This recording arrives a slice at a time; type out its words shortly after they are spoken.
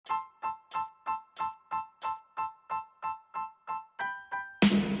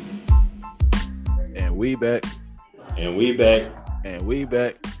we back. And we back. And we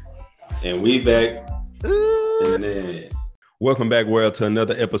back. And we back. And then welcome back, world, to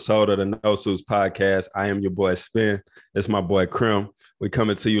another episode of the No Suits podcast. I am your boy Spin. It's my boy Krim. We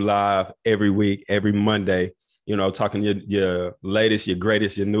coming to you live every week, every Monday. You know, talking your latest, your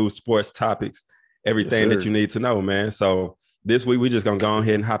greatest, your new sports topics, everything that you need to know, man. So this week we just gonna go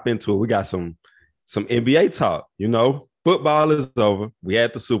ahead and hop into it. We got some NBA talk. You know, football is over. We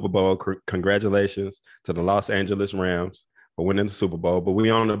had the Super Bowl. Congratulations to the Los Angeles Rams for winning the Super Bowl. But we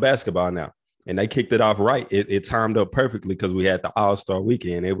on the basketball now, and they kicked it off right. It timed up perfectly because we had the All-Star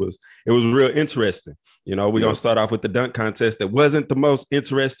weekend. It was real interesting. You know, we're gonna start off with the dunk contest. That wasn't the most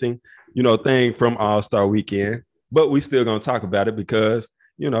interesting, thing from All-Star weekend, but we still gonna talk about it because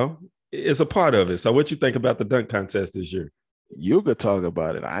it's a part of it. So, what you think about the dunk contest this year? You could talk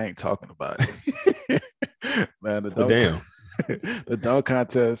about it. I ain't talking about it. Man, the dunk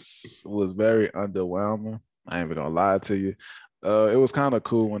contest was very underwhelming. I ain't even gonna lie to you. It was kind of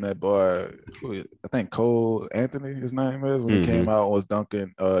cool when that boy, I think Cole Anthony, his name is, when he came out and was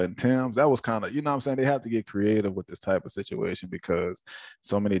dunking in Tim's. That was kind of, you know what I'm saying? They have to get creative with this type of situation because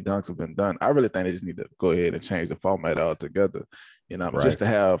so many dunks have been done. I really think they just need to go ahead and change the format altogether, just to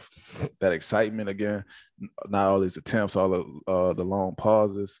have that excitement again, not all these attempts, all the long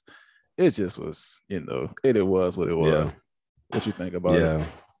pauses. It just was, it was what it was. Yeah. What you think about it?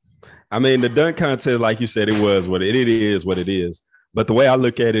 I mean, the dunk contest, like you said, it is what it is. But the way I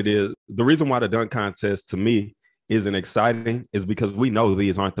look at it is the reason why the dunk contest to me isn't exciting is because we know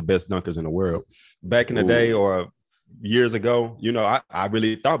these aren't the best dunkers in the world. Back in the day or years ago, I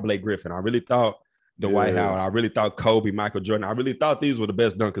really thought Blake Griffin. I really thought Dwight Howard. I really thought Kobe, Michael Jordan. I really thought these were the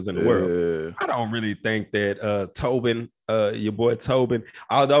best dunkers in the world. I don't really think that Tobin, your boy Tobin,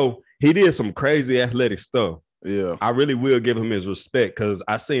 although he did some crazy athletic stuff. Yeah, I really will give him his respect because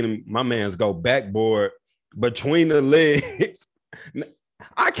I seen him, my man's go backboard between the legs.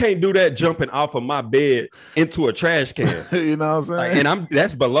 I can't do that jumping off of my bed into a trash can. You know what I'm saying? And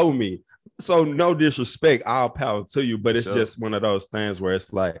that's below me. So no disrespect, all power to you, but it's just one of those things where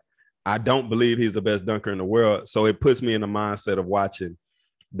it's like, I don't believe he's the best dunker in the world. So it puts me in the mindset of watching.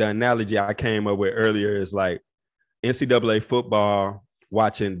 The analogy I came up with earlier is like NCAA football,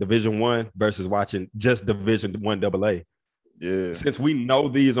 watching Division I versus watching just Division I AA. Yeah. Since we know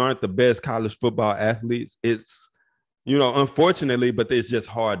these aren't the best college football athletes, it's, unfortunately, but it's just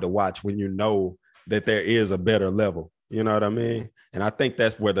hard to watch when you know that there is a better level. You know what I mean? And I think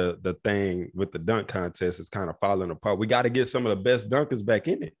that's where the thing with the dunk contest is kind of falling apart. We got to get some of the best dunkers back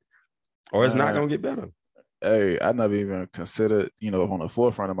in it, or it's not going to get better. Hey, I never even considered, on the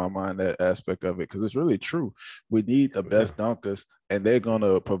forefront of my mind that aspect of it because it's really true. We need the best dunkers, and they're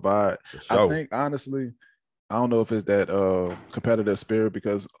gonna provide. I think honestly, I don't know if it's that competitive spirit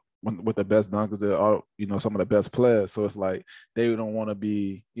because with the best dunkers, they're all some of the best players. So it's like they don't want to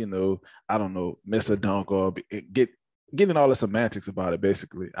be, I don't know, miss a dunk or getting all the semantics about it.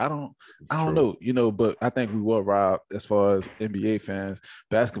 Basically, I don't know, but I think we were robbed as far as NBA fans,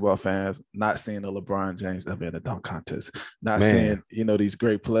 basketball fans, not seeing the LeBron James ever in the dunk contest, not seeing these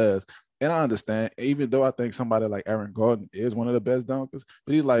great players. And I understand, even though I think somebody like Aaron Gordon is one of the best dunkers,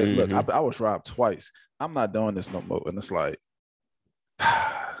 but he's like, look, I was robbed twice. I'm not doing this no more. And it's like,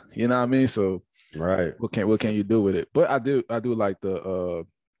 you know what I mean? So, right, what can you do with it? But I do like the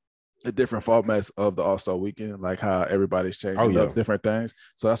different formats of the All-Star weekend, like how everybody's changing up different things.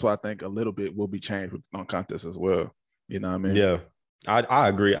 So that's why I think a little bit will be changed with dunk contest as well. You know what I mean? Yeah, I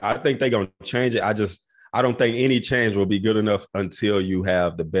agree. I think they're going to change it. I don't think any change will be good enough until you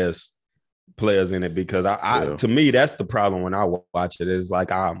have the best players in it because to me, that's the problem when I watch it is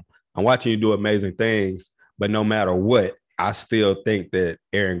like, I'm watching you do amazing things, but no matter what, I still think that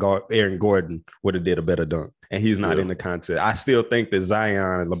Aaron Gordon would have did a better dunk. And he's not in the contest. I still think that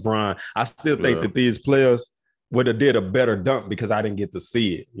Zion and LeBron, I still think that these players would have did a better dunk because I didn't get to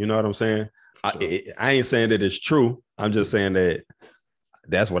see it. You know what I'm saying? Sure. I ain't saying that it's true. I'm just saying that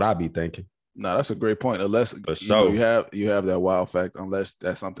that's what I be thinking. No, that's a great point. Unless you have that wild fact, unless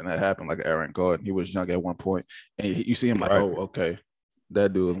that's something that happened like Aaron Gordon. He was young at one point, and you see him like, oh, okay,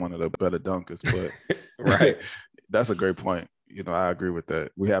 that dude is one of the better dunkers. But right, that's a great point. I agree with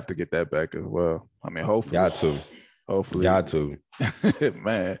that. We have to get that back as well. I mean, hopefully. Got to.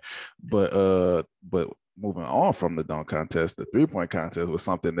 Man. But moving on from the dunk contest, the 3-point contest was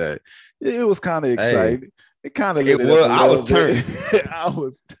something that it was kind of exciting. It kind of I was turned. I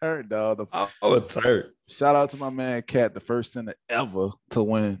was turned, dog. I was turned. Shout out to my man Cat, the first center ever to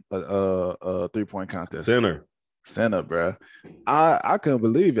win a 3-point contest. Center, bro. I couldn't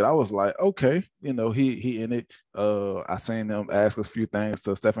believe it. I was like, okay, he in it. I seen them ask us a few things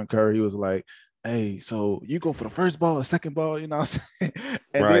to Stephen Curry. He was like, hey, so you go for the first ball, the second ball, you know what I'm saying?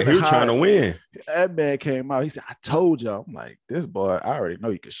 And Right. then He was trying to win. that man came out. He said, I told y'all. I'm like, this boy, I already know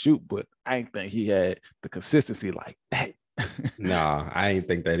he could shoot, but I ain't think he had the consistency like that. Nah, I ain't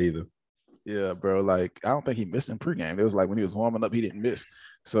think that either. Yeah, bro. Like, I don't think he missed in pregame. It was like when he was warming up, he didn't miss.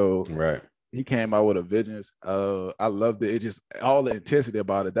 So Right. he came out with a vengeance. I loved it. It just all the intensity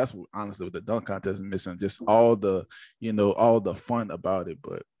about it. That's what honestly with the dunk contest is missing. Just all the, all the fun about it.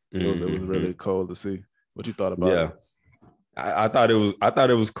 But it was really cool to see. What you thought about it? I thought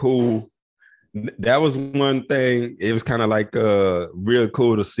it was cool. That was one thing. It was kind of like real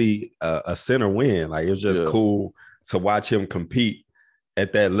cool to see a center win. Like it was just cool to watch him compete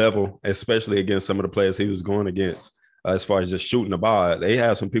at that level, especially against some of the players he was going against. As far as just shooting the ball, they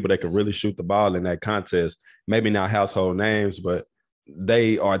have some people that can really shoot the ball in that contest. Maybe not household names, but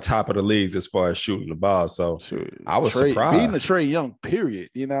they are top of the leagues as far as shooting the ball. So I was surprised. Beating a Trae Young, period.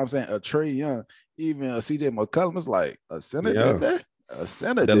 You know what I'm saying? A Trae Young, even a CJ McCollum is like a center did that. A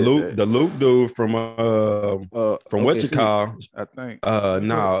center the did Luke, that. The Luke dude from what you call? I think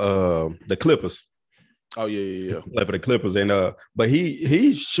the Clippers. Oh yeah. Play for the Clippers, and but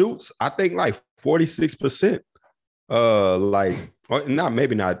he shoots, I think, like 46%.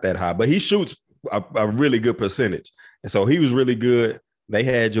 Maybe not that high, but he shoots a really good percentage, and so he was really good. They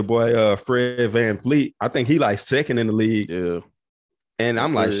had your boy Fred VanVleet. I think he like second in the league. Yeah, and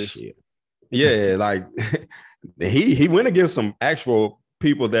I'm like, shit. Yeah, like he went against some actual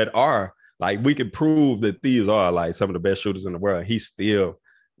people that are like, we could prove that these are like some of the best shooters in the world. He still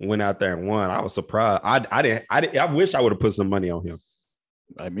went out there and won. I was surprised. I wish I would have put some money on him.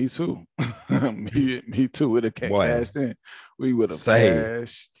 Like, me too. me too. Would have cashed in. We would have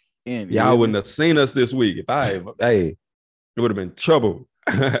cashed in. Y'all wouldn't have seen us this week. If it would have been trouble.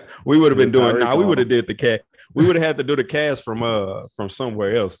 We would have been doing. We would have did the cash. We would have had to do the cash from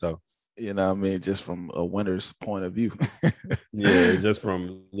somewhere else though. You know what I mean? Just from a winner's point of view. Yeah, just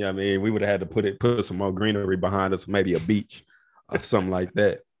from, you know what I mean? We would have had to put some more greenery behind us, maybe a beach or something like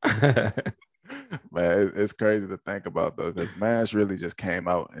that. Man, it's crazy to think about though, because Mash really just came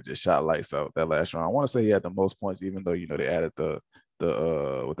out and just shot lights out that last round. I want to say he had the most points, even though they added the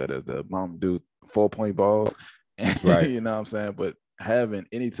Mountain Dew 4-point balls. Right. You know what I'm saying? But having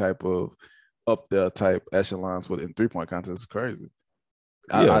any type of up there type echelons in 3-point contests is crazy.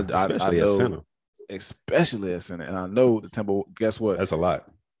 Yeah, especially at center. Especially at center. And I know the Timber, guess what? That's a lot.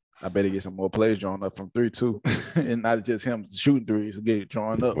 I better get some more plays drawn up from 3 too. And not just him shooting threes, get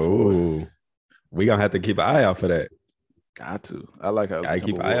drawn up. Oh, we gonna have to keep an eye out for that. Got to. I like how I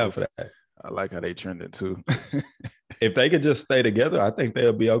keep an eye out for that. I like how they trending too. If they could just stay together, I think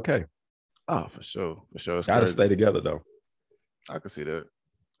they'll be okay. Oh, for sure. For sure. Gotta stay together though. I can see that.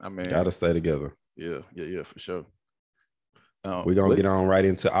 I mean, gotta stay together. Yeah, for sure. We're gonna get on right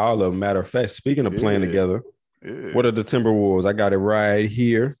into all of them. Matter of fact, speaking of playing together, what are the Timberwolves? I got it right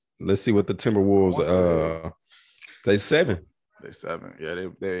here. Let's see what the Timberwolves they 7. They 7. Yeah,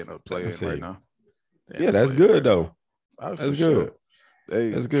 they ain't playing right now. Yeah, that's good though. That's good. Sure.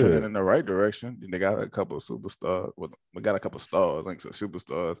 That's good. Trending in the right direction. They got a couple of superstars. We got a couple of stars, like some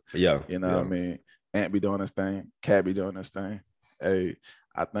superstars. Yeah. You know what I mean? Ant be doing his thing. Cat be doing his thing. Hey,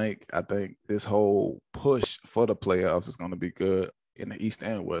 I think this whole push for the playoffs is going to be good in the East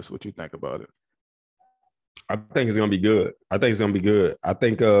and West. What you think about it? I think it's going to be good. I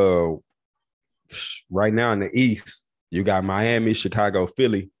think right now in the East, you got Miami, Chicago,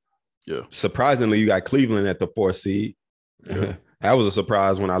 Philly. Yeah. Surprisingly, you got Cleveland at the 4th seed. Yeah. That was a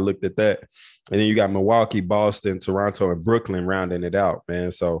surprise when I looked at that. And then you got Milwaukee, Boston, Toronto, and Brooklyn rounding it out,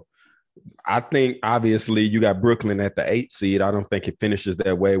 man. So I think obviously you got Brooklyn at the 8th seed. I don't think it finishes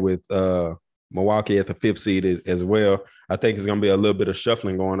that way with Milwaukee at the 5th seed as well. I think it's going to be a little bit of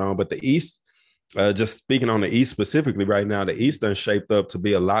shuffling going on. But the East, just speaking on the East specifically right now, the East done shaped up to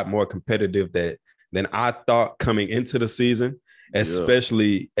be a lot more competitive than I thought coming into the season,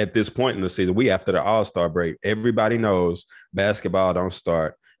 especially at this point in the season. We after the All-Star break, everybody knows basketball don't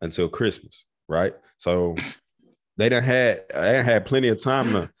start until Christmas, right? So they done had plenty of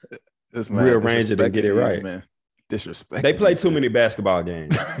time to rearrange it and get it right. Man. Disrespect. They play too many basketball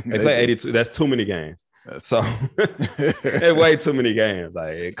games. They play 82. That's too many games. So it's way too many games.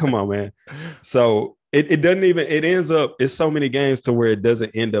 Like, come on, man. So it doesn't even, it ends up, it's so many games to where it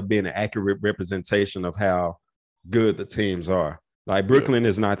doesn't end up being an accurate representation of how good the teams are. Like Brooklyn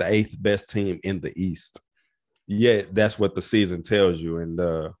is not the 8th best team in the East. Yet that's what the season tells you. And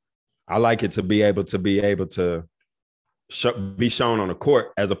I like it to be able to be shown on the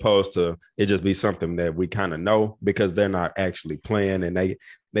court as opposed to it just be something that we kind of know because they're not actually playing and they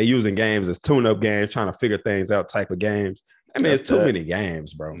using games as tune-up games, trying to figure things out type of games I mean, it's too many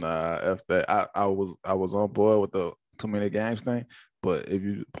games, bro. Nah, F that. I was on board with the too many games thing, but if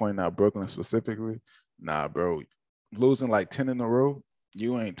you point out Brooklyn specifically, nah, bro, losing like 10 in a row,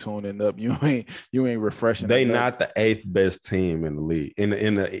 you ain't tuning up. You ain't refreshing. They not the 8th best team in the league in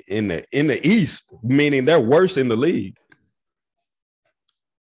the East, meaning they're worse in the league.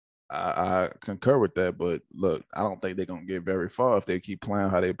 I concur with that, but look, I don't think they're gonna get very far if they keep playing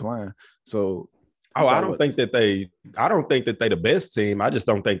how they playing. So, I don't think that they the best team. I just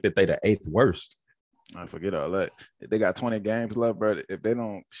don't think that they the 8th worst. I forget all that. They got 20 games left, bro. If they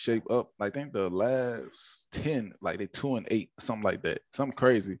don't shape up, like, I think the last 10, like they 2-8, something like that, something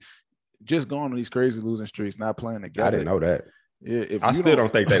crazy. Just going on these crazy losing streaks, not playing together. I didn't know that. Yeah, I still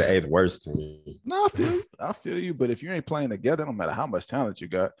don't think they're the 8th worst team. No, I feel you. But if you ain't playing together, no matter how much talent you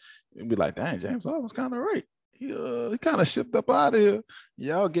got, you'll be like, dang, James Harden was kind of right. He kind of shipped up out of here.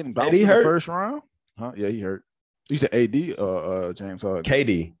 Y'all getting bounced in the first round? Huh? Yeah, he hurt. You said AD James Harden?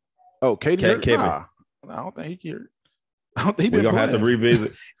 KD. Oh, KD hurt? Kevin. Nah, I don't think he hurt. I don't think we're going to have to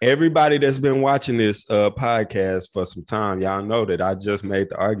revisit. Everybody that's been watching this podcast for some time, y'all know that I just made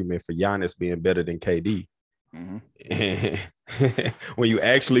the argument for Giannis being better than KD. Mm-hmm. When you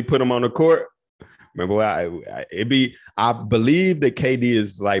actually put him on the court, remember, I believe that KD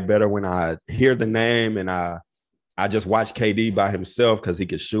is like better when I hear the name and I just watch KD by himself because he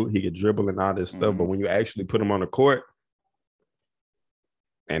could shoot, he could dribble and all this stuff. But when you actually put him on the court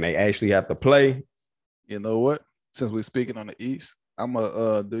and they actually have to play, you know what? Since we're speaking on the East, I'm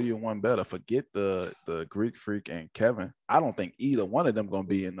gonna do you one better. Forget the Greek Freak and Kevin. I don't think either one of them gonna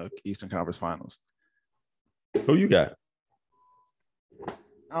be in the Eastern Conference Finals. Who you got?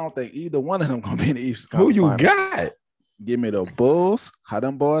 I don't think either one of them gonna be in the Eastern Conference Finals. Who you got? Give me the Bulls. How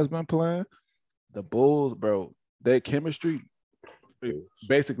them boys been playing? The Bulls, bro. Their chemistry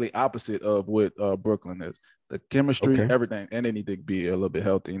basically opposite of what Brooklyn is. The chemistry, everything, and they need to be a little bit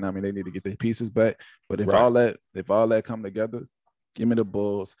healthy. You know what I mean? They need to get their pieces back. But if all that come together, give me the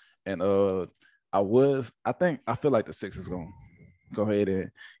Bulls. And I feel like the Sixers gonna go ahead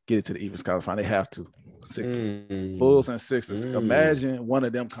and get it to the Eastern Conference Final. They have to. Sixers. Bulls and Sixers. Imagine one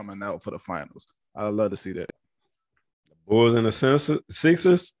of them coming out for the finals. I'd love to see that. Bulls and the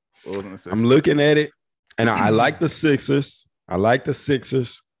Sixers. Bulls and the Sixers. I'm looking at it, and I like the Sixers.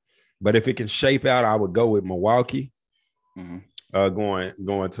 But if it can shape out, I would go with Milwaukee going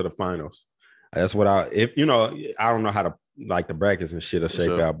to the finals. That's what I don't know how to like the brackets and shit will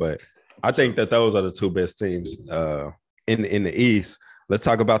shape out, but I think that those are the two best teams in the East. Let's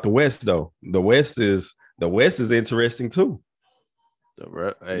talk about the West though. The West is interesting too.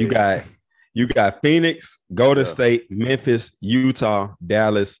 You got Phoenix, Golden State, Memphis, Utah,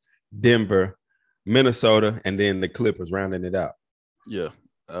 Dallas, Denver, Minnesota, and then the Clippers rounding it out. Yeah.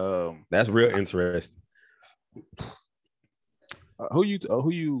 That's real interesting. Who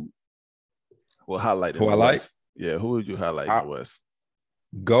you will highlight? Who I like? Yeah, who would you highlight in the West?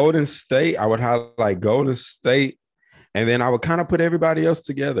 Golden State. I would highlight Golden State, and then I would kind of put everybody else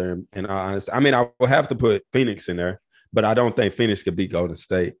together. And I would have to put Phoenix in there, but I don't think Phoenix could beat Golden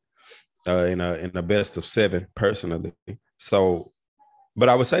State in a best of 7 personally. So, but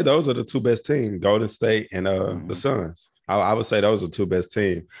I would say those are the two best teams: Golden State and the Suns. I would say those are the two best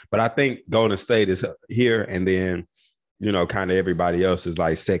teams. But I think Golden State is here, and then kind of everybody else is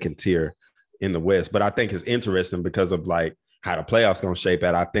like second tier in the West. But I think it's interesting because of like how the playoffs gonna shape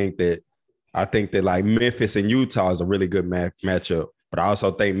out. I think that like Memphis and Utah is a really good matchup. But I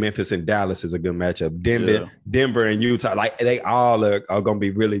also think Memphis and Dallas is a good matchup. Denver and Utah, like they all are gonna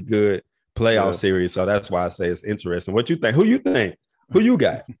be really good playoff series. So that's why I say it's interesting. What you think? Who you think? Who you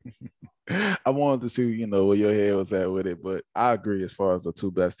got? I wanted to see, where your head was at with it, but I agree as far as the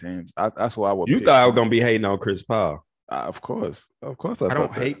two best teams. That's why I would. You thought I was gonna be hating on Chris Paul? Of course. I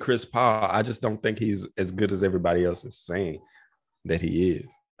don't hate Chris Paul. I just don't think he's as good as everybody else is saying that he is.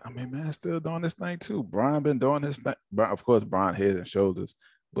 I mean, man, still doing this thing too. Brian been doing this thing. Of course, Brian head and shoulders,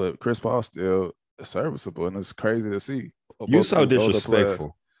 but Chris Paul still serviceable, and it's crazy to see. You so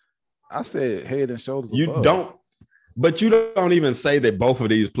disrespectful. I said head and shoulders. You don't. But you don't even say that both of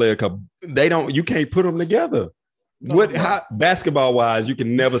these players, you can't put them together. Basketball wise, you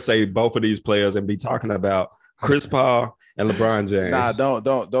can never say both of these players and be talking about Chris Paul and LeBron James. Nah,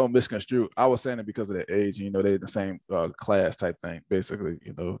 don't misconstrue. I was saying it because of their age. They're the same class type thing. Basically,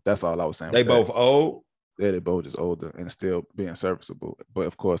 that's all I was saying. They both old. Yeah, they both just older and still being serviceable. But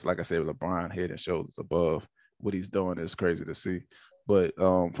of course, like I said, LeBron head and shoulders above. What he's doing is crazy to see. But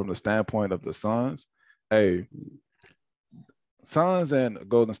from the standpoint of the Suns, Suns and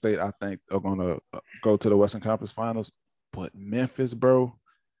Golden State, I think, are going to go to the Western Conference Finals. But Memphis, bro,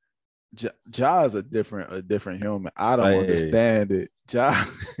 Ja is a different human. I don't understand it. Ja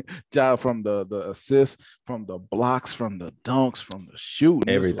from the assists, from the blocks, from the dunks, from the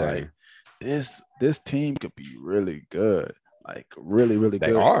shooting. Everything. Like, this team could be really good. Like really, really good.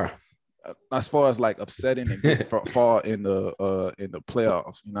 They are. As far as like upsetting and getting far in the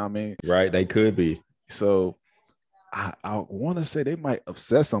playoffs, you know what I mean? Right, they could be. So I want to say they might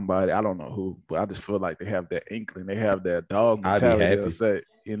upset somebody. I don't know who, but I just feel like they have that inkling. They have that dog mentality. I'd be happy. Say,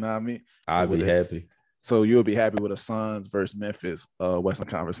 you know what I mean? I'd be happy. So you'll be happy with the Suns versus Memphis Western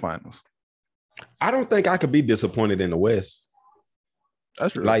Conference Finals. I don't think I could be disappointed in the West.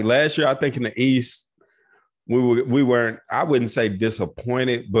 That's true. Like last year, I think in the East, we weren't. I wouldn't say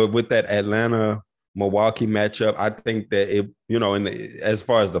disappointed, but with that Atlanta Milwaukee matchup, I think that it, as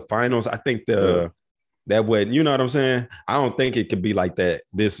far as the finals, I think that would, you know what I'm saying? I don't think it could be like that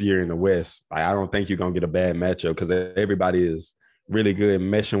this year in the West. Like, I don't think you're going to get a bad matchup because everybody is really good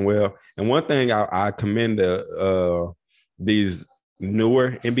and meshing well. And one thing I commend these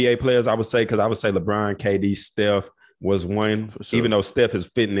newer NBA players, I would say LeBron, KD, Steph was one, sure. Even though Steph is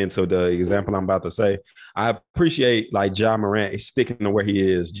fitting into the example I'm about to say. I appreciate like Ja Morant sticking to where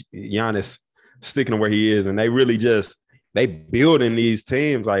he is, Giannis sticking to where he is, and they really they building these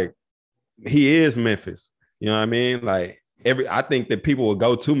teams like he is Memphis. You know what I mean? Like I think that people will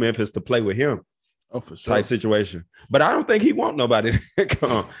go to Memphis to play with him. Oh, for sure. Type situation. But I don't think he want nobody to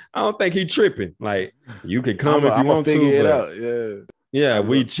come. I don't think he tripping. Like you can come if you want to. Figure it out. Yeah,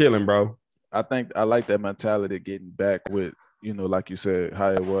 we chilling, bro. I think I like that mentality of getting back with, like you said,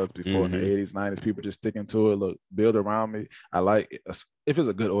 how it was before in the 80s, 90s, people just sticking to it. Look, build around me. I like it. If it's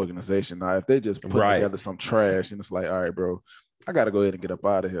a good organization. Now, if they just put together some trash and it's like, all right, bro, I got to go ahead and get up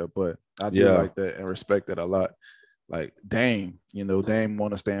out of here. But I do like that and respect it a lot. Like Dame, Dame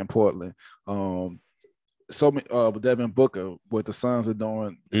want to stay in Portland. Devin Booker, what the Suns are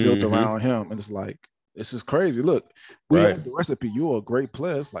doing, built around him. And it's like, it's just crazy. Look, we have the recipe. You're a great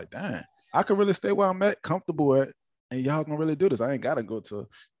player. It's like, damn, I can really stay where I'm at, comfortable at, and y'all can really do this. I ain't got to go to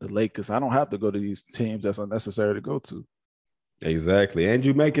the Lakers. I don't have to go to these teams that's unnecessary to go to. Exactly. And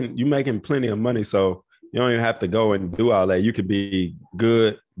you making plenty of money, so you don't even have to go and do all that. You could be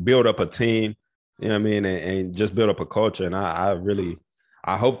good, build up a team, you know what I mean, and just build up a culture. And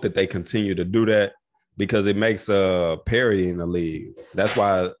I hope that they continue to do that because it makes parity in the league. That's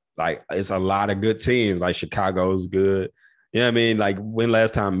why, like, it's a lot of good teams. Like Chicago's good. You know what I mean? Like when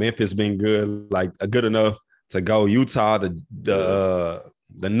last time Memphis been good, like good enough to go. Utah, the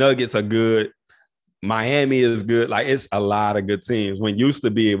Nuggets are good. Miami is good. Like it's a lot of good teams. When used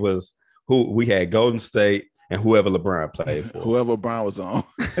to be, it was who we had Golden State and whoever LeBron played for. Whoever LeBron was on.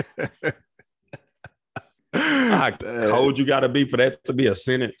 How cold you got to be for that to be a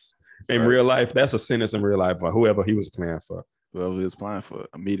sentence in real life. That's a sentence in real life for whoever he was playing for. Whoever he was playing for,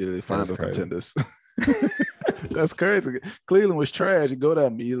 immediately final contenders. That's crazy. Cleveland was trash. You go to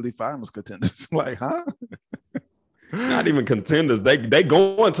immediately finals contenders. Like, huh? Not even contenders. They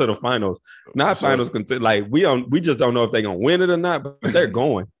going to the finals. Not finals contenders. Like we just don't know if they're gonna win it or not, but they're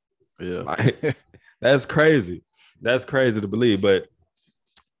going. Yeah. Like, that's crazy. That's crazy to believe. But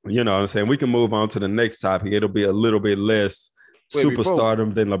you know what I'm saying? We can move on to the next topic. It'll be a little bit less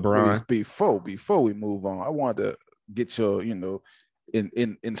superstardom than LeBron. Before we move on, I wanted to get your,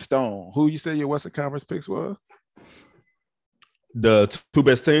 in stone. Who you said your Western Conference picks were? The two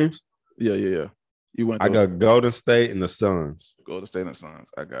best teams? Yeah. I got Golden State and the Suns. Golden State and the Suns.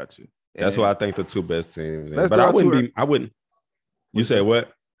 I got you. That's what I think the two best teams. But I wouldn't. You said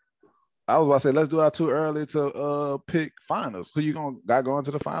what? I was about to say, let's do our too early to pick finals. Who you got going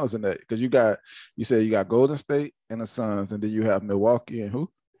to the finals in that? Because you said you got Golden State and the Suns, and then you have Milwaukee and who?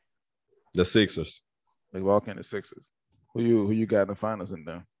 The Sixers. Milwaukee and the Sixers. Who you got in the finals in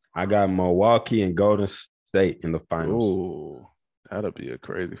there? I got Milwaukee and Golden State in the finals. Oh, that'll be a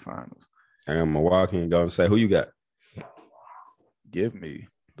crazy finals. I got Milwaukee and Golden State. Who you got? Give me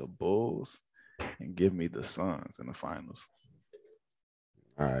the Bulls and give me the Suns in the finals.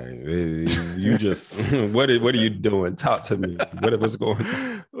 All right, you just what are you doing? Talk to me. What's going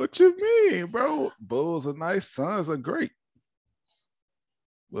on? What you mean, bro? Bulls are nice, Suns are great.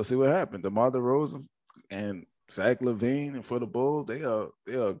 We'll see what happens. DeMar DeRozan and Zach LaVine, and for the Bulls, they are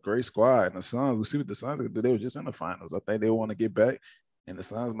a great squad. And the Suns, we see what the Suns do. They were just in the finals. I think they want to get back, and the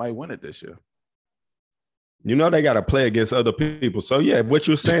Suns might win it this year. You know they got to play against other people. So yeah, what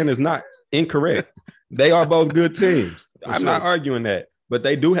you're saying is not incorrect. They are both good teams. I'm not arguing that. But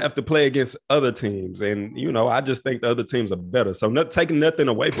they do have to play against other teams. And, I just think the other teams are better. So not taking nothing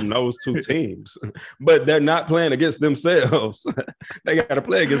away from those two teams. But they're not playing against themselves. They got to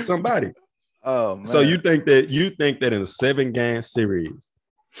play against somebody. Oh, man. So you think that in a 7-game series,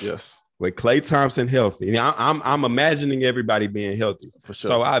 Yes. With Klay Thompson healthy, and I'm imagining everybody being healthy. For sure.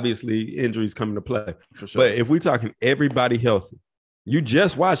 So obviously injuries come into play. For sure. But if we're talking everybody healthy, you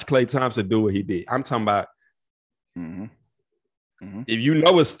just watched Klay Thompson do what he did. I'm talking about if you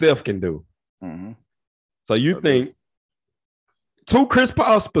know what Steph can do. So you think to Chris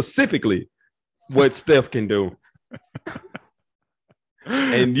Paul specifically what Steph can do.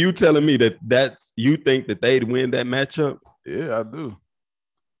 And you telling me that's you think that they'd win that matchup? Yeah, I do.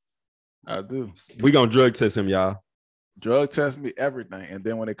 We gonna drug test him, y'all. Drug test me everything. And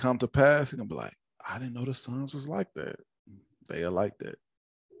then when it come to pass, he's gonna be like, I didn't know the Suns was like that. They are like that.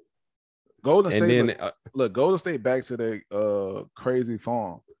 Golden State, look, Golden State back to their crazy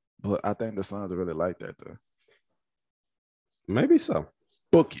form. But I think the Suns are really like that, though. Maybe so.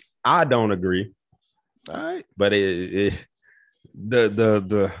 Book it. I don't agree. All right. But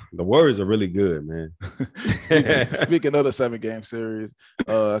the words are really good, man. Speaking of the 7-game series,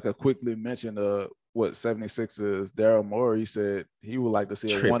 I could quickly mention 76ers Daryl Morey. He said he would like to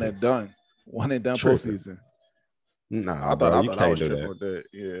see a one and done postseason. Nah, I thought I was tripping with that.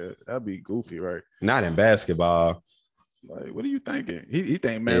 Yeah, that'd be goofy, right? Not in basketball. Like, what are you thinking? He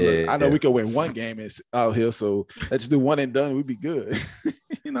think, man, look, I know we could win one game out here, so let's do one and done. We'd be good.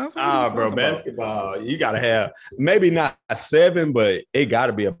 You know what I'm saying? Bro, basketball, you gotta have maybe not a 7, but it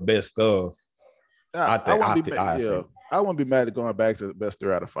gotta be a best of. I wouldn't be mad at going back to the best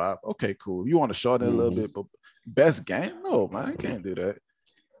 3 out of 5. Okay, cool. You want to shorten it a little bit, but best game? No, man, I can't do that.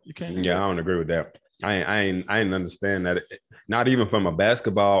 You can't. I don't agree with that. I ain't understand that. Not even from a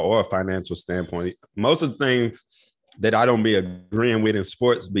basketball or a financial standpoint. Most of the things that I don't be agreeing with in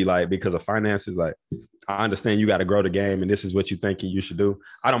sports be like because of finances. Like, I understand you got to grow the game, and this is what you think you should do.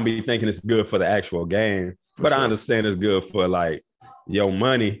 I don't be thinking it's good for the actual game, but I understand it's good for like your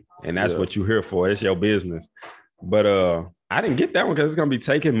money, and that's what you're here for. It's your business. But I didn't get that one because it's gonna be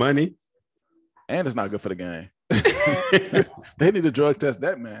taking money, and it's not good for the game. They need to drug test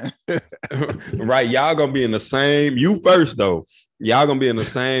that, man. Right, y'all gonna be in the same. You first though. Y'all gonna be in the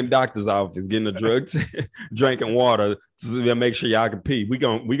same doctor's office getting the drugs, drinking water to make sure y'all can pee. We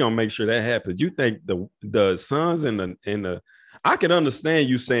gonna make sure that happens. You think the Suns and the I can understand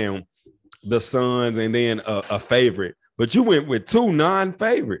you saying the Suns and then a favorite, but you went with 2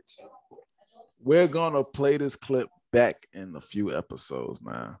 non-favorites. We're gonna play this clip back in a few episodes,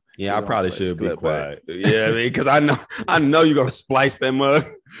 man. Yeah, I probably should be quiet. Back. Yeah, because I know you're gonna splice that mug.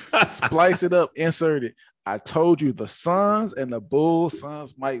 Splice it up, insert it. I told you the Suns and the Bulls,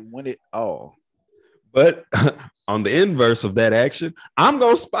 Suns might win it all. But on the inverse of that action, I'm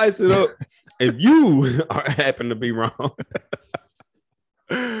gonna spice it up if you happen to be wrong.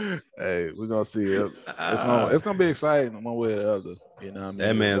 Hey, we're gonna see it. It's gonna be exciting one way or the other. You know what I mean?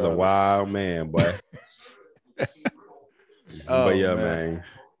 That man's a wild man, boy. But yeah, man.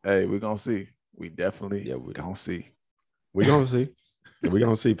 Hey, we're gonna see. We definitely gonna see. We're gonna see. We're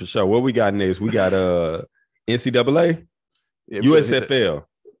gonna see for sure. What we got next? We got NCAA, USFL.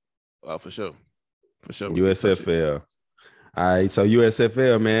 For sure. USFL. All right, so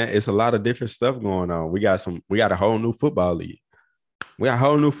USFL, man, it's a lot of different stuff going on. We got a whole new football league.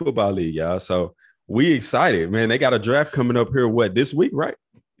 Y'all. So we excited, man. They got a draft coming up here. This week, right?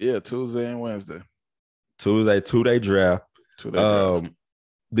 Yeah, Tuesday and Wednesday. Tuesday, 2-day draft.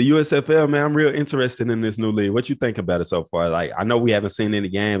 The USFL, man, I'm real interested in this new league. What you think about it so far? Like, I know we haven't seen any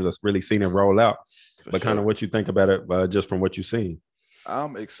games or really seen it roll out, but kind of what you think about it just from what you've seen.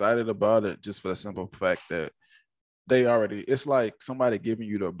 I'm excited about it just for the simple fact that it's like somebody giving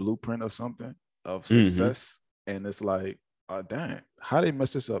you the blueprint of something of success. And it's like, dang, how they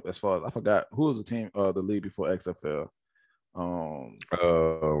mess this up as far as I forgot who was the team, the league before XFL.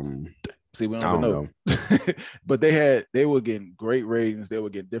 See, we don't even know. But they were getting great ratings. They were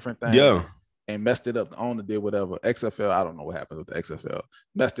getting different things. Yeah. And messed it up. The owner did whatever. XFL, I don't know what happened with the XFL.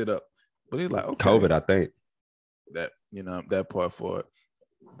 Messed it up. But he's like, okay. COVID, I think. That part for it.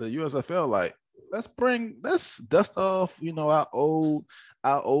 The USFL, like, let's dust off,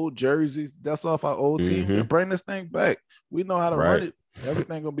 our old jerseys, dust off our old teams and bring this thing back. We know how to run it.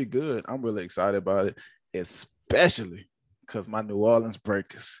 Everything gonna be good. I'm really excited about it, especially because my New Orleans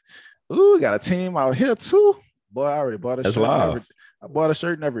Breakers. Ooh, we got a team out here too. Boy, I already bought a shirt. I bought a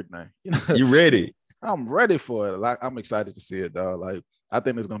shirt and everything. You ready? I'm ready for it. Like, I'm excited to see it, dog. Like, I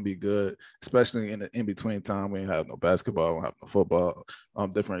think it's gonna be good, especially in the in between time. We ain't have no basketball, we don't have no football,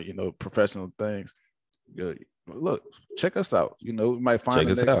 different, professional things. Good. Look, check us out. We might find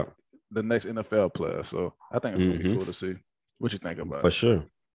the next NFL player. So I think it's gonna be cool to see. What you think about it? For sure.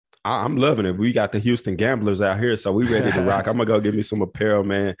 I'm loving it. We got the Houston Gamblers out here, so we ready to rock. I'm gonna go get me some apparel,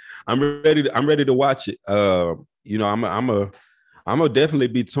 man. I'm ready to watch it. I'm gonna definitely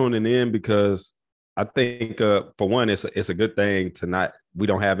be tuning in because I think for one, it's a good thing to we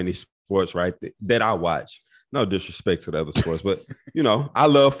don't have any sports right that I watch. No disrespect to the other sports, but I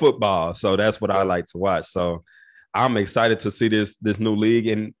love football, so that's what I like to watch. So I'm excited to see this new league.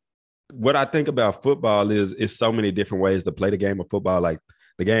 And what I think about football is so many different ways to play the game of football. Like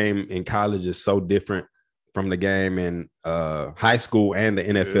the game in college is so different from the game in high school, and the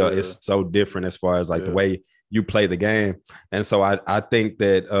NFL is so different as far as like the way you play the game. And so I think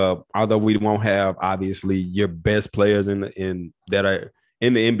that although we won't have obviously your best players in that are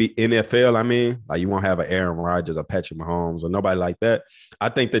in the NFL, I mean, like you won't have an Aaron Rodgers or Patrick Mahomes or nobody like that. I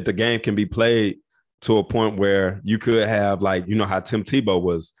think that the game can be played to a point where you could have, like, how Tim Tebow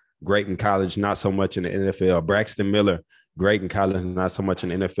was great in college, not so much in the NFL. Braxton Miller, great in college, not so much in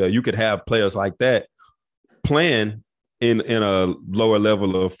the NFL. You could have players like that playing in a lower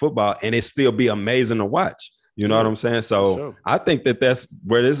level of football, and it still be amazing to watch. You know what I'm saying? So I think that that's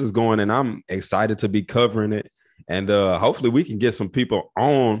where this is going, and I'm excited to be covering it. And hopefully we can get some people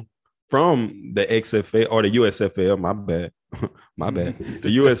on from the XFL or the USFL. My bad.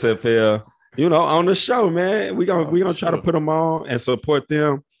 The USFL, on the show, man. We're gonna try to put them on and support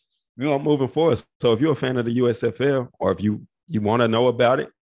them, moving forward. So if you're a fan of the USFL, or if you want to know about it,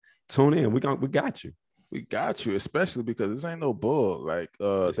 tune in. We got you. We got you, especially because this ain't no bull. Like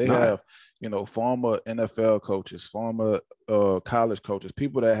they have, former NFL coaches, former college coaches,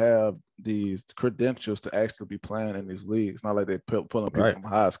 people that have these credentials to actually be playing in these leagues. It's not like they're pulling people from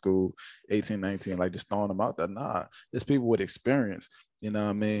high school, 18, 19, like just throwing them out there. Nah, it's people with experience. You know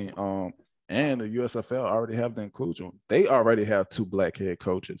what I mean? And the USFL already have the inclusion. They already have 2 black head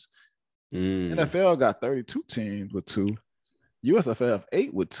coaches. NFL got 32 teams with 2. USFL have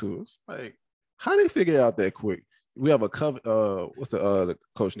 8 with 2. It's like, how they figure out that quick? We have what's the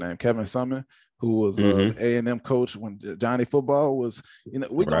coach name? Kevin Sumlin, who was A&M coach when Johnny Football was.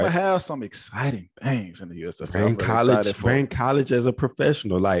 We're gonna have some exciting things in the USFL. Bring college as a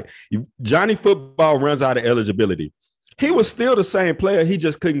professional. Like Johnny Football runs out of eligibility. He was still the same player. He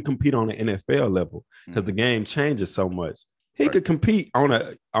just couldn't compete on the NFL level because the game changes so much. He could compete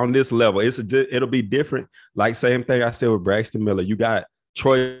on this level. It'll be different. Like same thing I said with Braxton Miller. You got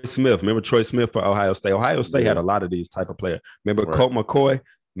Troy Smith. Remember Troy Smith for Ohio State? Ohio State had a lot of these type of players. Remember Colt McCoy,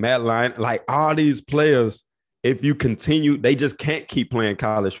 Matt Lyon, like all these players, if you continue, they just can't keep playing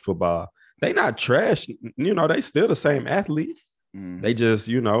college football. They not trash. They still the same athlete. They just,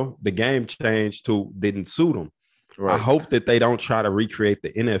 the game changed didn't suit them. I hope that they don't try to recreate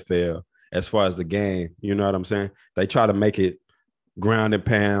the NFL as far as the game. You know what I'm saying? They try to make it ground and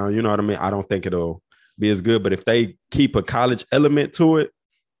pound. You know what I mean? I don't think it'll be as good, but if they keep a college element to it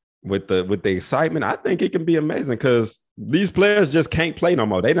with the excitement, I think it can be amazing because these players just can't play no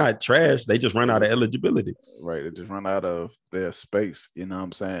more. They're not trash. They just run out of eligibility. Right. They just run out of their space. You know what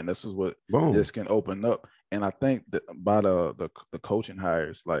I'm saying? This is what this can open up. And I think that by the coaching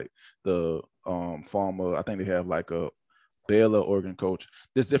hires, like the former, I think they have like a Baylor Oregon coach.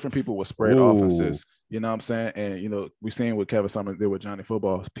 There's different people with spread offenses. You know what I'm saying? And, we're seeing what Kevin Sumlin did with Johnny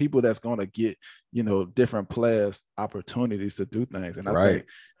Football. People that's going to get, different players opportunities to do things. And I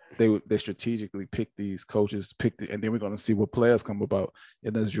think they strategically pick these coaches, and then we're going to see what players come about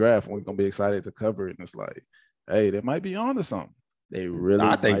in this draft. And we're going to be excited to cover it. And it's like, hey, they might be on to something. They really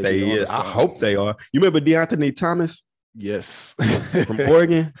I think they is. I hope they are. You remember DeAnthony Thomas? Yes. From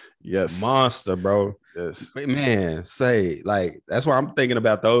Oregon? Yes. Monster, bro. Yes. Man, that's why I'm thinking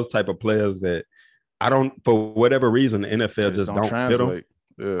about those type of players that for whatever reason, the NFL just don't fit them.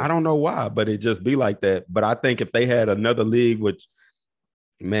 Yeah. I don't know why, but it just be like that. But I think if they had another league, which,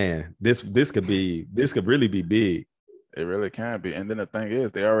 man, this could really be big. It really can be. And then the thing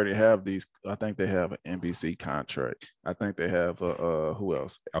is, they already have these. I think they have an NBC contract. I think they have who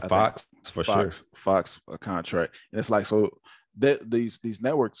else? Fox for sure. Fox contract. And it's like, so that these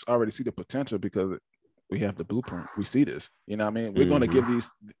networks already see the potential because we have the blueprint. We see this. You know what I mean? We're going to give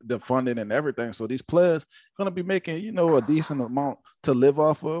the funding and everything. So these players are going to be making, a decent amount to live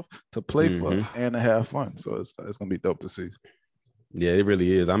off of, to play for, and to have fun. So it's going to be dope to see. Yeah, it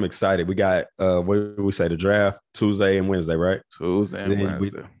really is. I'm excited. We got, what did we say, the draft Tuesday and Wednesday, right? Tuesday and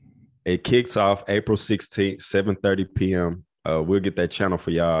Wednesday. It kicks off April 16th, 7:30 p.m. We'll get that channel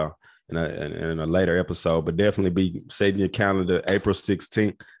for y'all in a later episode, but definitely be setting your calendar April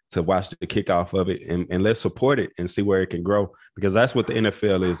 16th to watch the kickoff of it, and let's support it and see where it can grow, because that's what the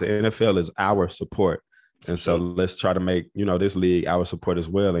NFL is. The NFL is our support. And so let's try to make, this league our support as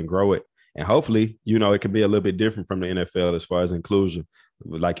well and grow it. And hopefully, it can be a little bit different from the NFL as far as inclusion,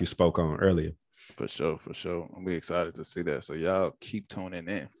 like you spoke on earlier. For sure. I'm really excited to see that. So y'all keep tuning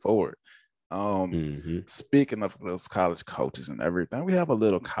in forward. Speaking of those college coaches and everything, we have a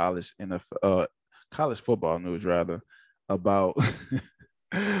little college football news rather about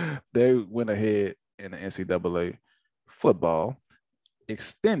they went ahead in the NCAA football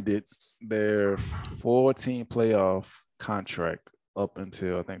extended their 4-team playoff contract up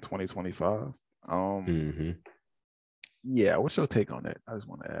until I think 2025. Yeah, what's your take on that? I just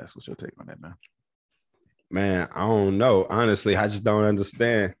want to ask, what's your take on that, man? Man, I don't know. Honestly, I just don't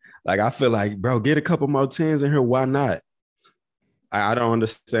understand. Like, I feel like, bro, get a couple more teams in here. Why not? I don't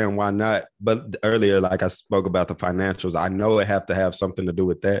understand why not. But earlier, like I spoke about the financials, I know it have to have something to do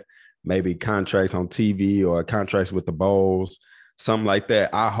with that. Maybe contracts on TV or contracts with the bowls, something like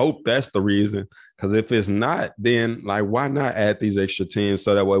that. I hope that's the reason. Because if it's not, then like, why not add these extra teams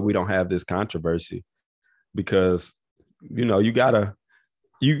so that way we don't have this controversy? Because, you know, you gotta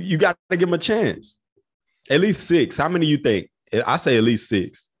give them a chance. At least 6. How many you think? I say at least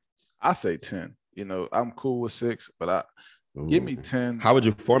 6. I say 10. You know, I'm cool with 6, but give me 10. How would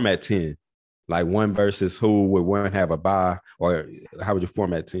you format 10? Like one versus who would one have a bye, or how would you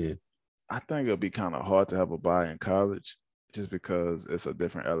format 10? I think it'll be kind of hard to have a bye in college just because it's a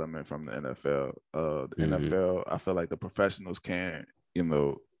different element from the NFL. The NFL, I feel like the professionals can, you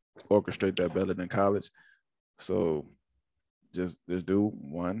know, orchestrate that better than college. So just do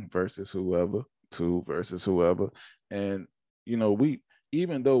 1 versus whoever, 2 versus whoever. And, you know,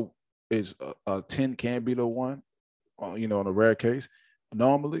 even though it's a 10 can be the one, you know, in a rare case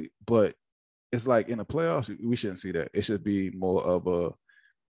normally, but it's like in the playoffs, we shouldn't see that. It should be more of a,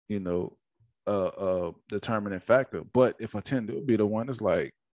 you know, determining factor. But if a 10 will be the one, it's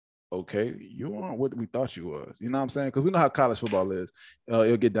like, okay, you aren't what we thought you was. You know what I'm saying? Because we know how college football is.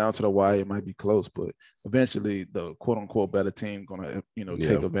 It'll get down to the wire. It might be close, but eventually the quote unquote better team gonna, you know,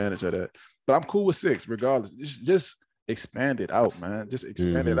 take advantage of that. But I'm cool with 6, regardless. Just expand it out, man. Just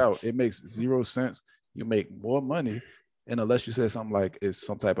expand it out. It makes 0 sense. You make more money, and unless you say something like it's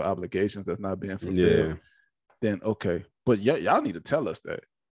some type of obligations that's not being fulfilled, then okay. But y'all need to tell us that.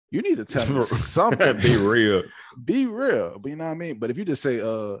 You need to tell me something. Be real. Be real. But you know what I mean? But if you just say,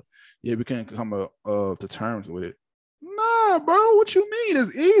 yeah, we can't come to terms with it. Nah, bro, what you mean?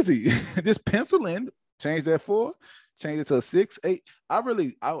 It's easy. Just pencil in, change that 4, change it to a 6, 8. I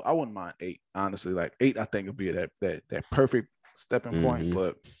wouldn't mind 8, honestly. Like 8, I think would be that perfect stepping point.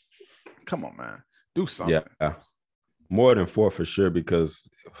 But come on, man. Do something. Yeah. More than 4 for sure, because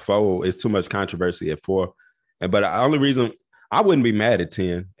 4 is too much controversy at 4. But the only reason I wouldn't be mad at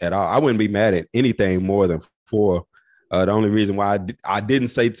 10 at all. I wouldn't be mad at anything more than 4. The only reason why I didn't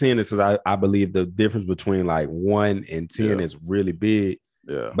say 10 is because I believe the difference between like 1 and 10 is really big.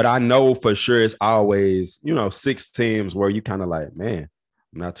 Yeah. But I know for sure it's always, you know, 6 teams where you kind of like, man,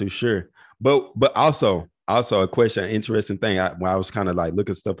 I'm not too sure. But also a question, an interesting thing, when I was kind of like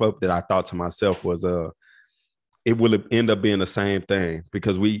looking stuff up, that I thought to myself was it will end up being the same thing,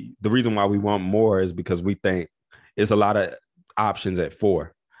 because the reason why we want more is because we think it's a lot of options at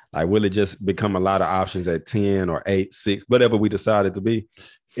 4. Like, will it just become a lot of options at 10 or 8, 6, whatever we decided to be?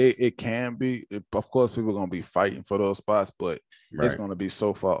 It can be. Of course, people are going to be fighting for those spots, but it's going to be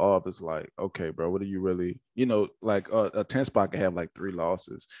so far off. It's like, okay, bro, what do you really, you know, like a 10 spot can have like 3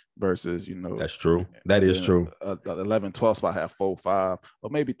 losses versus, you know. That's true. That is true. 11, 12 spot have 4, 5, or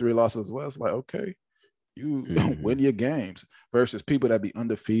maybe 3 losses as well. It's like, okay, you win your games versus people that be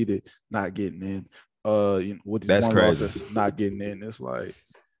undefeated, not getting in. You know, with these 1 losses, not getting in. It's like,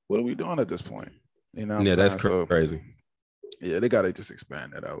 what are we doing at this point? You know what I'm saying? That's crazy. Yeah, they got to just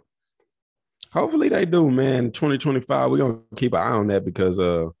expand that out. Hopefully they do, man. 2025, we're going to keep an eye on that, because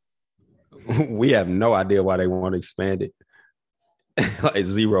we have no idea why they want to expand it. Like,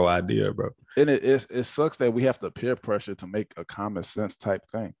 0 idea, bro. And it sucks that we have to peer pressure to make a common sense type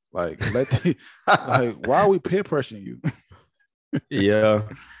thing. Like, like, why are we peer pressuring you? Yeah.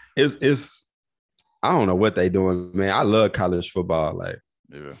 It's I don't know what they doing, man. I love college football. Like,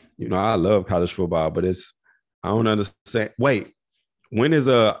 you know, I love college football, but I don't understand. Wait, when is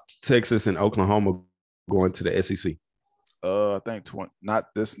Texas and Oklahoma going to the SEC? I think not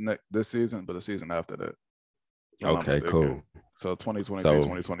this season, but the season after that. Okay, cool. So 2023,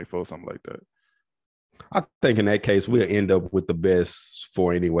 2024, something like that. I think in that case we'll end up with the best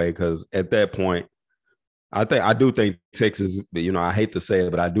 4 anyway, because at that point, I do think Texas, you know, I hate to say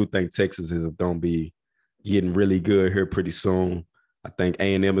it, but I do think Texas is going to be getting really good here pretty soon. I think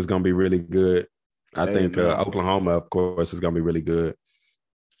A&M is going to be really good. I think Oklahoma, of course, is going to be really good.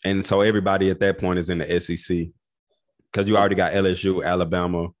 And so everybody at that point is in the SEC, because you already got LSU,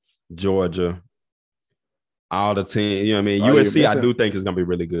 Alabama, Georgia, all the teams. You know what I mean? USC, I do think is going to be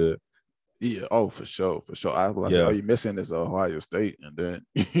really good. Yeah, oh, for sure. I was like, all you missing is Ohio State, and then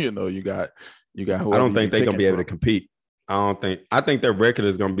you got whoever. I don't think they're gonna be able from. to compete. I think their record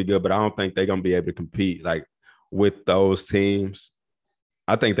is gonna be good, but I don't think they're gonna be able to compete like with those teams.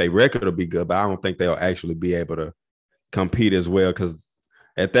 I think their record will be good, but I don't think they'll actually be able to compete as well because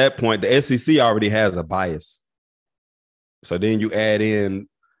at that point the SEC already has a bias. So then you add in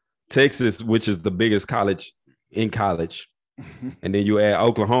Texas, which is the biggest college in college, and then you add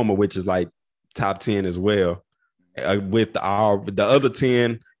Oklahoma, which is like top 10 as well. With the other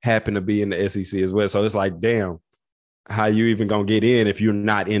 10 happen to be in the SEC as well. So it's like, damn, how you even gonna get in if you're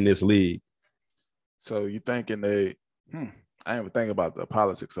not in this league? So you thinking I didn't even think about the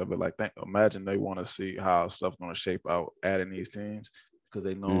politics of it. Like, imagine they want to see how stuff's going to shape out adding these teams because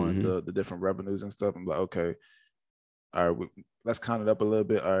they know the different revenues and stuff. I'm like, okay, all right, let's count it up a little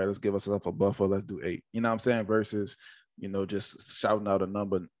bit. All right, let's give ourselves a buffer. Let's do 8. You know what I'm saying? Versus, just shouting out a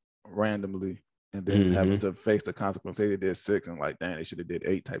number randomly and then having to face the consequence. Say they did 6 and like, dang, they should have did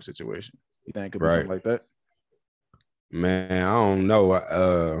 8 type situation. You think it could be something like that? Man, I don't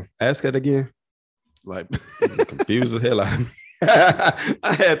know. Ask it again. Like, confused as hell out of me.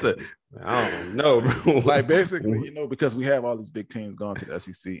 I had to. I don't know, bro. Like, basically, because we have all these big teams going to the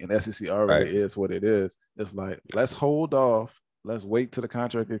SEC, and the SEC already is what it is. It's like, let's hold off. Let's wait till the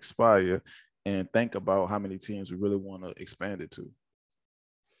contract expire and think about how many teams we really want to expand it to.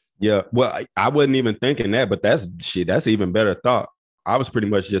 Yeah, well, I wasn't even thinking that, but that's even better thought. I was pretty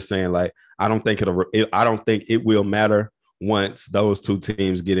much just saying, like, I don't think it will matter once those two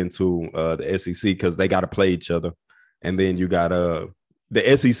teams get into the SEC because they got to play each other. And then you got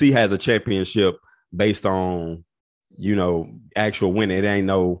the SEC has a championship based on, actual winning. It ain't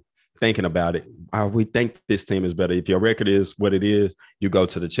no thinking about it. We think this team is better. If your record is what it is, you go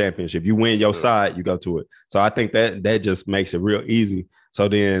to the championship. You win your side, you go to it. So I think that just makes it real easy. So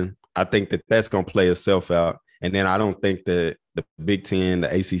then I think that's going to play itself out. And then I don't think that the Big Ten, the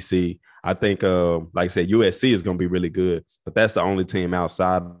ACC, I think, like I said, USC is going to be really good. But that's the only team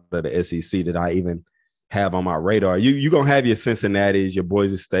outside of the SEC that I even have on my radar. You're going to have your Cincinnati's, your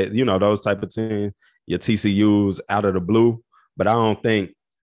Boise State, those type of teams, your TCU's out of the blue. But I don't think,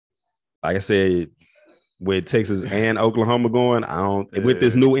 like I said, with Texas and Oklahoma going, with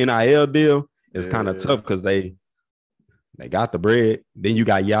this new NIL deal, it's kind of tough because they got the bread. Then you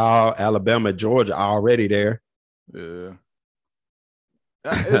got y'all, Alabama, Georgia already there. Yeah.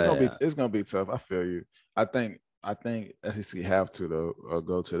 It's gonna be tough. I feel you. I think SEC have to though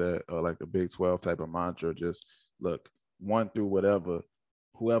go to that like the Big 12 type of mantra. Just look, 1 through whatever,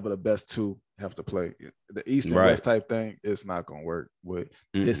 whoever the best 2 have to play. The East and West type thing, it's not gonna work with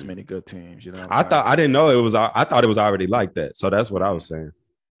this many good teams. You know, I didn't know it was. I thought it was already like that. So that's what I was saying.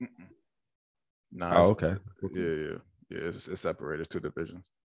 Nah. Okay. Yeah. It's separated. It's 2 divisions.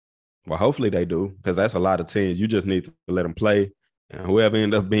 Well, hopefully they do because that's a lot of teams. You just need to let them play. And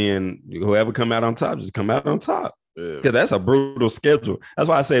whoever come out on top, just come out on top. Because that's a brutal schedule. That's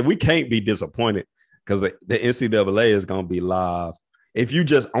why I say we can't be disappointed because the NCAA is going to be live if you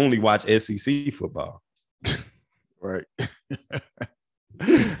just only watch SEC football. Right.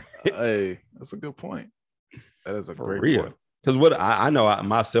 Hey, that's a good point. That is a great point. Because what I know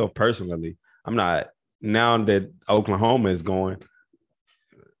myself personally, I'm not, now that Oklahoma is going,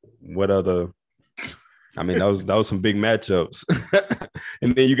 what other – I mean, those some big matchups.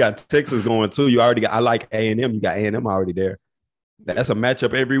 And then you got Texas going too. I like A&M. You got A&M already there. That's a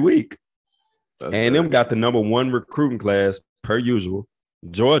matchup every week. A&M got the number 1 recruiting class per usual.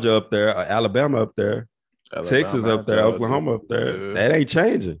 Georgia up there, Alabama up there, Texas up there, Georgia. Oklahoma up there. Yeah. That ain't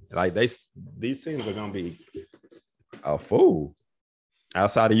changing. Like these teams are gonna be a fool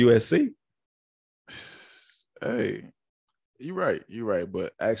outside of USC. Hey. You're right.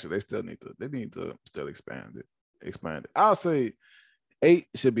 But actually, they need to still expand it. I'll say 8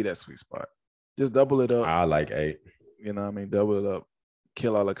 should be that sweet spot. Just double it up. I like 8. You know what I mean? Double it up.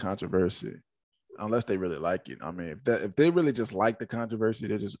 Kill all the controversy. Unless they really like it. I mean, if they really just like the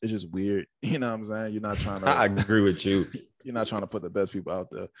controversy, it's just weird. You know what I'm saying? You're not trying to. I agree with you. You're not trying to put the best people out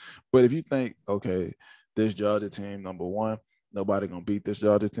there. But if you think, okay, this Georgia team, number 1, nobody gonna beat this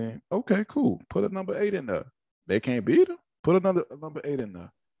Georgia team. Okay, cool. Put a number 8 in there. They can't beat them. Put another number 8 in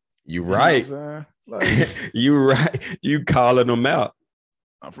there. You right. You right. You calling them out.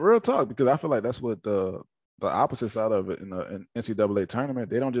 For real talk, because I feel like that's what the opposite side of it in the NCAA tournament.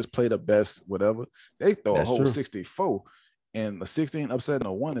 They don't just play the best, whatever. They throw a whole 64, and a 16 upsetting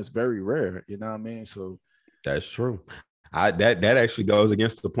a 1 is very rare. You know what I mean? So that's true. That actually goes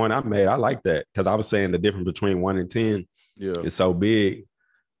against the point I made. I like that because I was saying the difference between 1 and 10 is so big.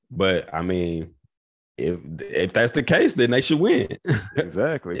 But I mean, if that's the case, then they should win.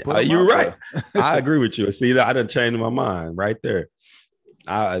 Exactly. You're right. I agree with you. See, I done changed my mind right there.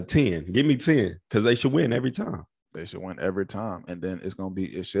 10. Give me 10 because they should win every time. They should win every time, and then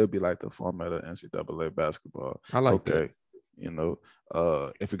it should be like the format of NCAA basketball. I like that. You know,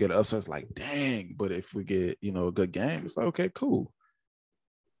 if we get an upset, it's like dang. But if we get a good game, it's like okay, cool.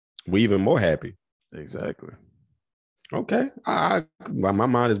 We even more happy. Exactly. Okay. My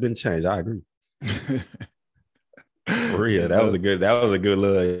mind has been changed. I agree. For real. That was a good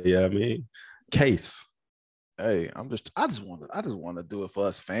little, I mean, case. Hey, I just want to do it for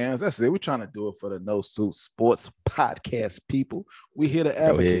us fans. That's it. We're trying to do it for the No Suit Sports podcast people. We here to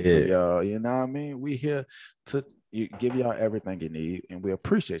advocate for y'all. You know what I mean? We here to give y'all everything you need, and we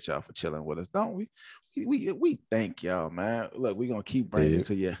appreciate y'all for chilling with us, don't we? We thank y'all, man. Look, we're gonna keep bringing it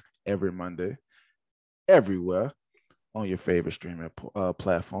to you every Monday, everywhere on your favorite streaming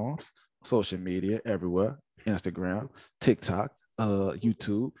platforms, social media, everywhere, Instagram, TikTok,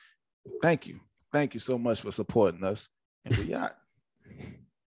 YouTube. Thank you so much for supporting us, and we out.